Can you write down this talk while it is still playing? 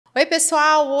Oi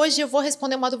pessoal, hoje eu vou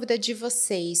responder uma dúvida de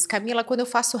vocês. Camila, quando eu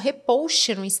faço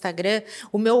repost no Instagram,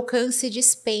 o meu alcance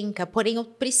despenca, porém eu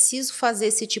preciso fazer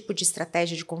esse tipo de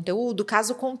estratégia de conteúdo,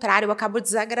 caso contrário eu acabo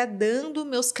desagradando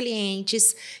meus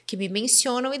clientes que me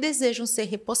mencionam e desejam ser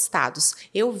repostados.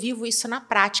 Eu vivo isso na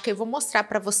prática e vou mostrar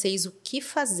para vocês o que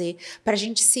fazer para a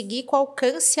gente seguir com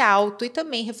alcance alto e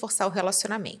também reforçar o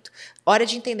relacionamento. Hora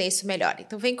de entender isso melhor,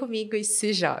 então vem comigo e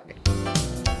se joga!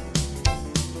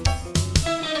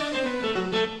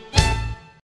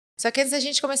 Só que antes da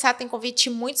gente começar, tem um convite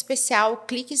muito especial,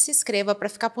 clique e se inscreva para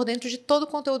ficar por dentro de todo o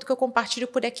conteúdo que eu compartilho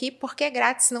por aqui, porque é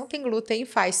grátis, não tem glúten e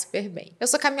faz super bem. Eu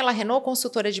sou Camila Renault,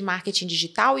 consultora de marketing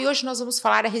digital, e hoje nós vamos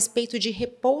falar a respeito de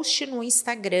repost no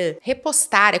Instagram.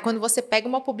 Repostar é quando você pega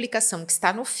uma publicação que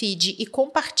está no feed e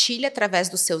compartilha através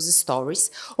dos seus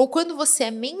stories, ou quando você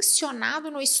é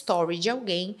mencionado no story de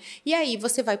alguém, e aí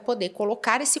você vai poder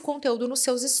colocar esse conteúdo nos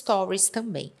seus stories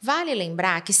também. Vale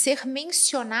lembrar que ser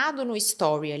mencionado no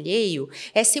story ali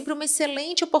é sempre uma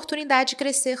excelente oportunidade de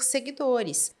crescer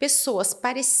seguidores. Pessoas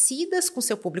parecidas com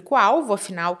seu público-alvo,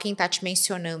 afinal, quem está te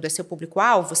mencionando é seu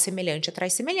público-alvo, semelhante atrai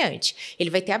semelhante. Ele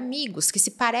vai ter amigos que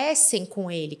se parecem com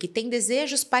ele, que têm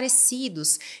desejos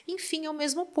parecidos. Enfim, é o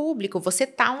mesmo público. Você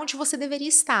está onde você deveria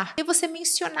estar. E você é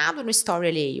mencionado no story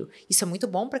alheio. Isso é muito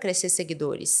bom para crescer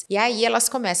seguidores. E aí elas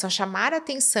começam a chamar a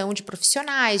atenção de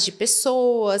profissionais, de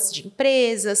pessoas, de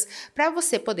empresas, para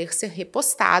você poder ser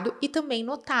repostado e também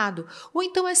notado. Ou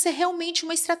então essa é realmente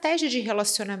uma estratégia de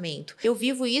relacionamento. Eu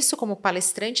vivo isso como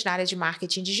palestrante na área de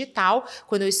marketing digital.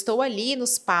 Quando eu estou ali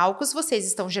nos palcos, vocês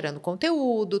estão gerando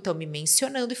conteúdo, estão me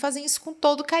mencionando e fazem isso com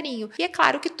todo carinho. E é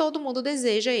claro que todo mundo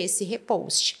deseja esse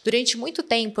repost. Durante muito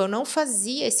tempo eu não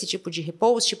fazia esse tipo de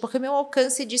repost porque meu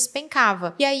alcance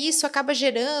despencava. E aí isso acaba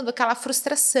gerando aquela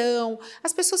frustração.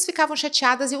 As pessoas ficavam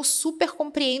chateadas e eu super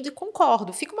compreendo e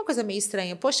concordo. Fica uma coisa meio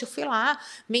estranha. Poxa, eu fui lá,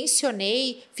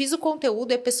 mencionei, fiz o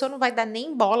conteúdo e a pessoa não vai dar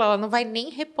nem bola, ela não vai nem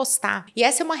repostar. E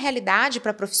essa é uma realidade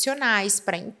para profissionais,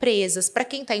 para empresas, para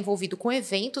quem está envolvido com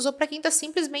eventos ou para quem está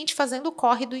simplesmente fazendo o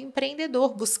corre do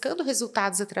empreendedor, buscando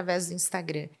resultados através do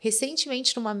Instagram.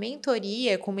 Recentemente, numa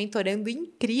mentoria com um mentorando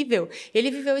incrível, ele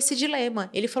viveu esse dilema.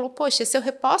 Ele falou, poxa, se eu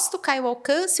reposto, cai o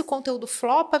alcance, o conteúdo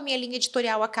flopa, minha linha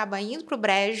editorial acaba indo pro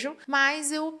brejo,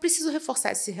 mas eu preciso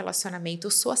reforçar esse relacionamento.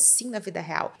 Eu sou assim na vida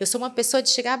real. Eu sou uma pessoa de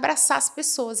chegar a abraçar as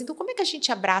pessoas. Então, como é que a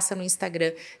gente abraça no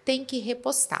Instagram? Tem que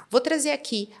repostar. Vou trazer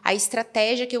aqui a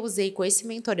estratégia que eu usei com esse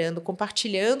mentorando,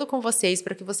 compartilhando com vocês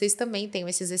para que vocês também tenham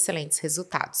esses excelentes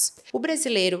resultados. O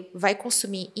brasileiro vai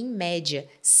consumir, em média,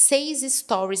 6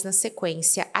 stories na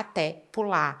sequência até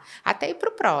pular, até ir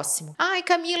pro próximo. Ai,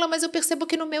 Camila, mas eu percebo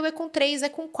que no meu é com 3, é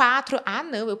com 4. Ah,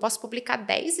 não, eu posso publicar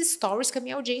 10 stories que a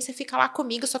minha audiência fica lá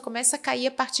comigo, só começa a cair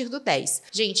a partir do 10.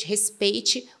 Gente,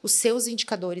 respeite os seus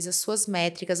indicadores, as suas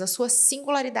métricas, a sua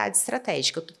singularidade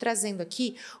estratégica. Eu tô trazendo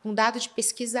aqui um dado de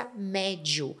pesquisa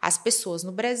médio. As pessoas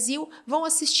no Brasil vão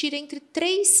assistir entre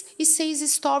 3 e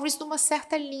 6 stories numa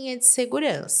certa linha de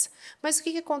segurança. Mas o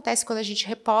que acontece quando a gente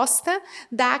reposta?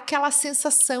 Dá aquela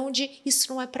sensação de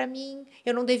isso não é para mim,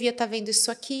 eu não devia estar vendo isso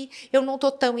aqui, eu não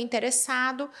estou tão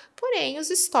interessado. Porém, os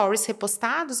stories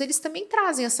repostados, eles também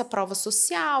trazem essa prova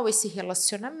social, esse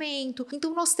relacionamento.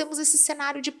 Então, nós temos esse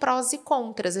cenário de prós e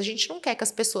contras. A gente não quer que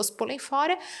as pessoas pulem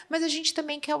fora, mas a gente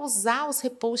também quer usar os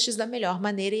reposts da melhor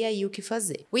maneira e aí o que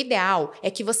fazer. O ideal é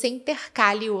que você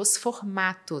intercale os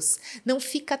formatos. Não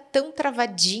fica tão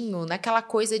travadinho naquela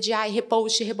coisa de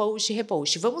repost, repost,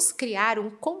 repost. Vamos criar um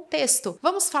contexto.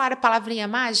 Vamos falar a palavrinha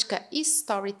mágica?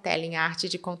 Storytelling, a arte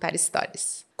de contar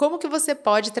histórias. Como que você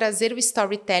pode trazer o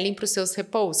storytelling para os seus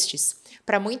reposts?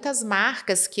 Para muitas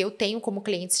marcas que eu tenho como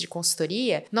clientes de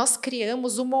consultoria, nós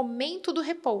criamos o momento do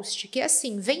repost, que é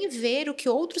assim, vem ver o que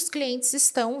outros clientes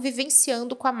estão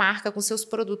vivenciando com a marca, com seus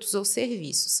produtos ou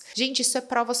serviços. Gente, isso é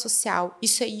prova social,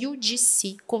 isso é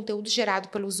UGC, conteúdo gerado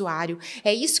pelo usuário,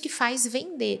 é isso que faz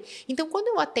vender. Então, quando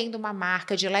eu atendo uma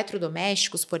marca de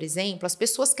eletrodomésticos, por exemplo, as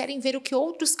pessoas querem ver o que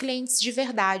outros clientes de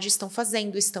verdade estão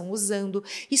fazendo, estão usando.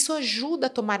 Isso ajuda a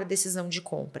tomar a decisão de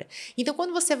compra. Então,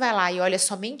 quando você vai lá e olha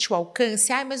somente o alcance,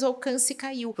 mas o alcance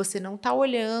caiu. Você não está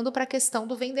olhando para a questão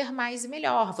do vender mais e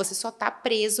melhor. Você só está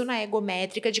preso na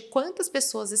egométrica de quantas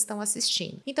pessoas estão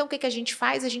assistindo. Então, o que a gente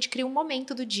faz? A gente cria um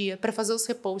momento do dia para fazer os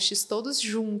reposts todos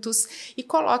juntos e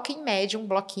coloca em média um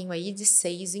bloquinho aí de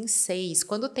 6 em 6.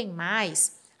 Quando tem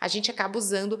mais, a gente acaba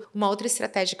usando uma outra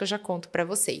estratégia que eu já conto para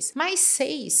vocês. Mas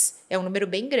 6 é um número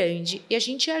bem grande e a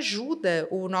gente ajuda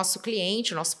o nosso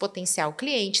cliente, o nosso potencial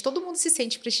cliente, todo mundo se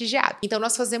sente prestigiado. Então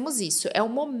nós fazemos isso, é o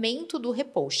momento do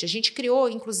repost. A gente criou,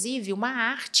 inclusive, uma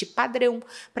arte padrão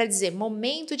para dizer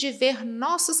momento de ver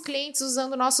nossos clientes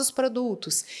usando nossos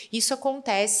produtos. Isso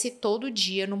acontece todo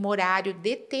dia, num horário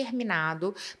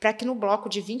determinado, para que no bloco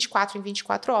de 24 em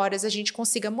 24 horas a gente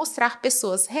consiga mostrar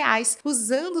pessoas reais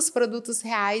usando os produtos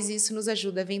reais e isso nos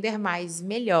ajuda a vender mais e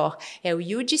melhor. É o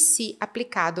UGC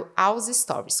aplicado aos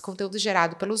stories. Conteúdo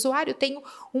gerado pelo usuário, tenho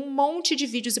um monte de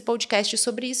vídeos e podcasts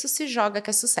sobre isso, se joga que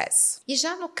é sucesso. E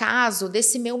já no caso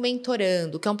desse meu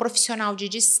mentorando, que é um profissional de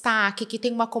destaque, que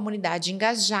tem uma comunidade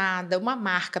engajada, uma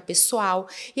marca pessoal,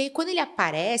 e aí quando ele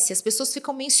aparece, as pessoas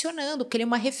ficam mencionando que ele é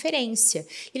uma referência.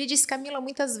 Ele diz, Camila,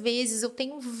 muitas vezes eu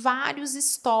tenho vários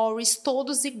stories,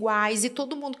 todos iguais, e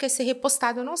todo mundo quer ser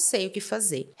repostado, eu não sei o que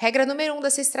fazer. Regra número 1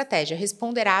 dessa estratégia,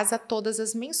 responderás a todas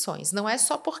as menções. Não é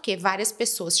só porque várias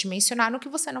pessoas te mencionaram que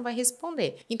você não vai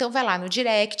responder. Então vai lá no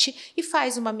direct e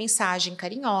faz uma mensagem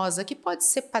carinhosa, que pode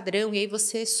ser padrão, e aí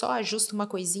você só ajusta uma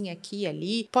coisinha aqui e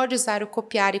ali. Pode usar o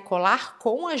copiar e colar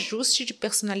com ajuste de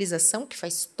personalização, que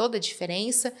faz toda a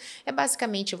diferença. É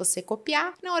basicamente você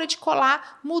copiar, na hora de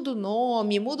colar, muda o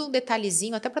nome, muda um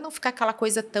detalhezinho, até para não ficar aquela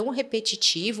coisa tão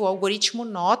repetitiva, o algoritmo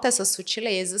nota essas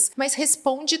sutilezas, mas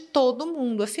responde todo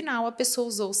mundo, afinal a pessoa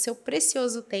usou o seu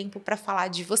precioso tempo para falar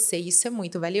de você, e isso é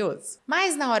muito valioso.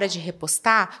 Mas na hora de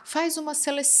repostar, faz uma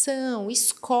seleção,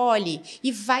 escolhe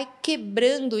e vai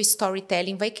quebrando o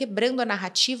storytelling, vai quebrando a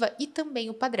narrativa e também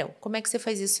o padrão. Como é que você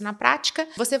faz isso na prática?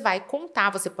 Você vai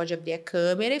contar, você pode abrir a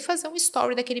câmera e fazer um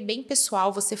story daquele bem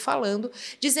pessoal, você falando,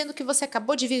 dizendo que você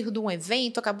acabou de vir de um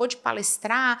evento, acabou de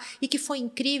palestrar e que foi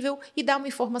incrível e dá uma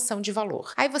informação de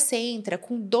valor. Aí você entra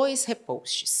com 2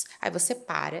 reposts, aí você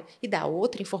para e dá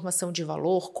outra informação de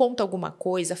valor, conta alguma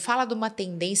coisa, fala de uma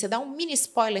tendência, dá um mini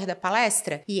spoiler da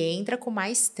palestra e entra com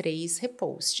mais 3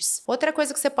 reposts. Outra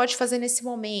coisa que você pode fazer nesse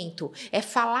momento é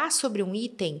falar sobre um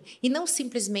item e não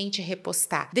simplesmente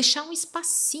repostar. Deixar um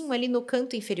espacinho ali no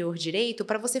canto inferior direito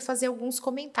para você fazer alguns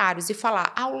comentários e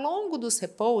falar, ao longo dos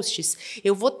reposts,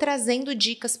 eu vou trazendo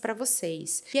dicas para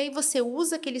vocês. E aí você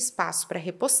usa aquele espaço para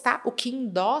repostar, o que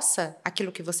endossa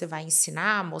aquilo que você vai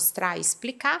ensinar, mostrar,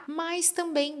 explicar, mas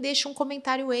também deixa um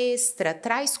comentário extra,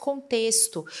 traz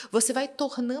contexto. Você vai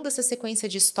tornando essa sequência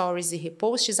de stories e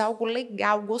reposts algo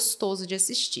legal, gostoso de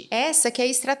assistir. Essa que é a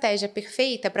estratégia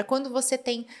perfeita para quando você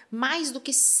tem mais do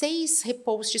que 6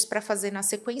 reposts para fazer na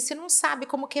sequência e não sabe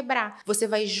como quebrar. Você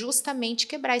vai justamente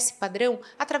quebrar esse padrão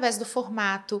através do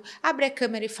formato, abre a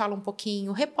câmera e fala um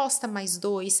pouquinho, reposta mais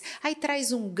 2, aí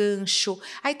traz um gancho,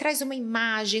 aí traz uma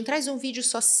imagem, traz um vídeo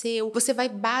só seu. Você vai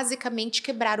basicamente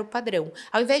quebrar o padrão.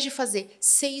 Ao invés de fazer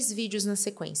 6 vídeos na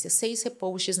sequência, 6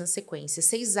 reposts na sequência,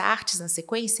 6 artes na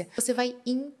sequência, você vai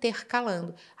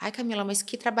intercalando. Ai, Camila, mas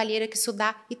que trabalheira que isso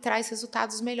dá e traz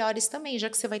resultados melhores também. Já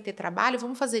que você vai ter trabalho,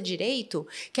 vamos fazer direito,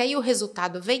 que aí o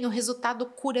resultado vem, o resultado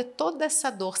cura toda essa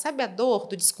dor. Sabe a dor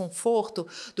do desconforto,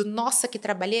 do nossa, que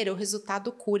trabalheira? O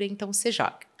resultado cura, então você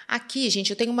joga. Aqui,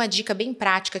 gente, eu tenho uma dica bem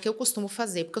prática que eu costumo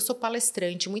fazer, porque eu sou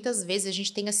palestrante, muitas vezes a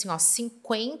gente tem assim,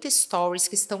 50 stories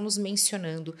que estão nos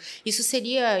mencionando. Isso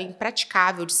seria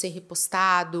impraticável de ser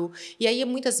repostado, e aí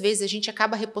muitas vezes a gente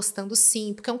acaba repostando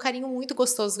sim, porque é um carinho muito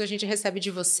gostoso que a gente recebe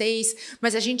de vocês,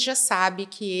 mas a gente já sabe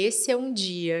que esse é um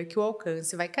dia que o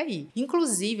alcance vai cair.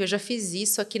 Inclusive, eu já fiz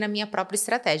isso aqui na minha própria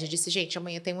estratégia, disse, gente,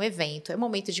 amanhã tem um evento, é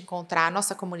momento de encontrar a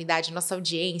nossa comunidade, nossa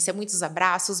audiência, muitos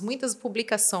abraços, muitas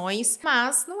publicações,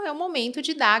 mas não é o momento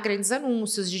de dar grandes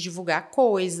anúncios, de divulgar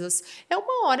coisas. É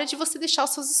uma hora de você deixar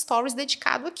os seus stories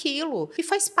dedicados àquilo. E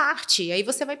faz parte. Aí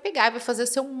você vai pegar e vai fazer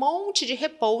seu monte de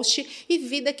repost e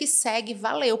vida que segue,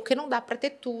 valeu. Porque não dá para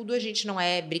ter tudo, a gente não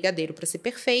é brigadeiro para ser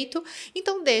perfeito.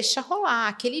 Então deixa rolar.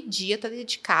 Aquele dia tá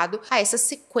dedicado a essa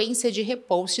sequência de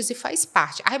reposts e faz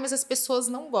parte. Ai, mas as pessoas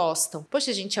não gostam.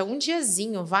 Poxa, gente, é um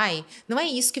diazinho, vai. Não é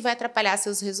isso que vai atrapalhar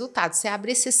seus resultados. Você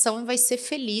abre exceção e vai ser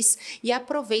feliz e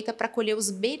aproveita para colher os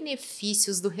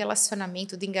benefícios do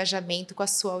relacionamento, do engajamento com a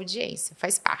sua audiência.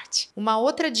 Faz parte. Uma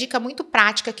outra dica muito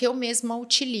prática que eu mesma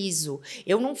utilizo.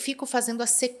 Eu não fico fazendo a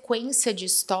sequência de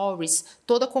stories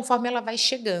toda conforme ela vai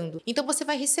chegando. Então você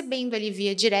vai recebendo ali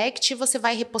via direct, você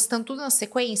vai repostando tudo na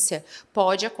sequência.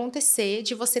 Pode acontecer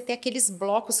de você ter aqueles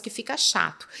blocos que fica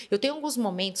chato. Eu tenho alguns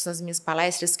momentos nas minhas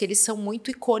palestras que eles são muito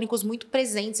icônicos, muito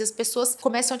presentes, e as pessoas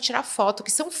começam a tirar foto,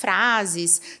 que são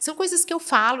frases, são coisas que eu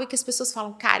falo e que as pessoas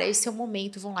falam, cara, esse é o momento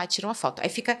momento, vão lá e tiram a foto. Aí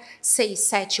fica 6,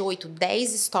 7, 8,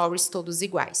 10 stories todos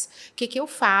iguais. O que eu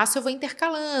faço? Eu vou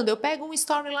intercalando. Eu pego um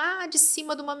story lá de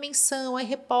cima de uma menção, aí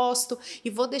reposto e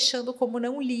vou deixando como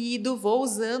não lido, vou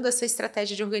usando essa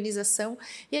estratégia de organização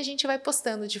e a gente vai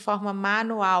postando de forma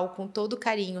manual, com todo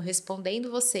carinho,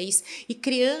 respondendo vocês e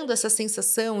criando essa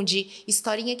sensação de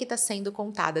historinha que está sendo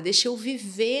contada. Deixa eu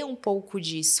viver um pouco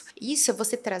disso. Isso é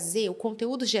você trazer o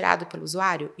conteúdo gerado pelo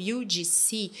usuário,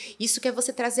 UGC, isso que é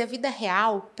você trazer a vida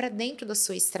real para dentro da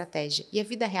sua estratégia. E a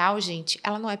vida real, gente,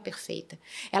 ela não é perfeita.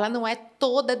 Ela não é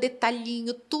toda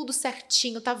detalhinho, tudo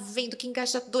certinho, tá vendo que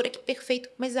engajadora, que perfeito,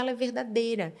 mas ela é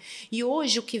verdadeira. E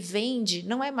hoje o que vende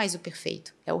não é mais o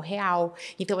perfeito, é o real.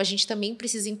 Então a gente também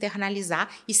precisa internalizar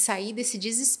e sair desse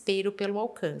desespero pelo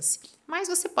alcance. Mas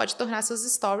você pode tornar seus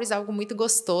stories algo muito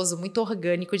gostoso, muito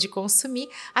orgânico de consumir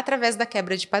através da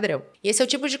quebra de padrão. E esse é o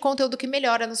tipo de conteúdo que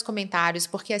melhora nos comentários,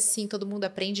 porque assim todo mundo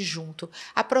aprende junto.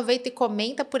 Aproveita e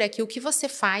comenta por aqui o que você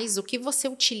faz, o que você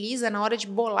utiliza na hora de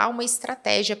bolar uma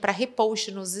estratégia para repost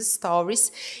nos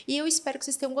stories. E eu espero que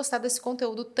vocês tenham gostado desse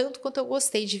conteúdo tanto quanto eu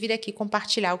gostei de vir aqui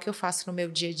compartilhar o que eu faço no meu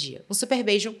dia a dia. Um super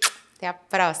beijo, até a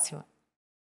próxima!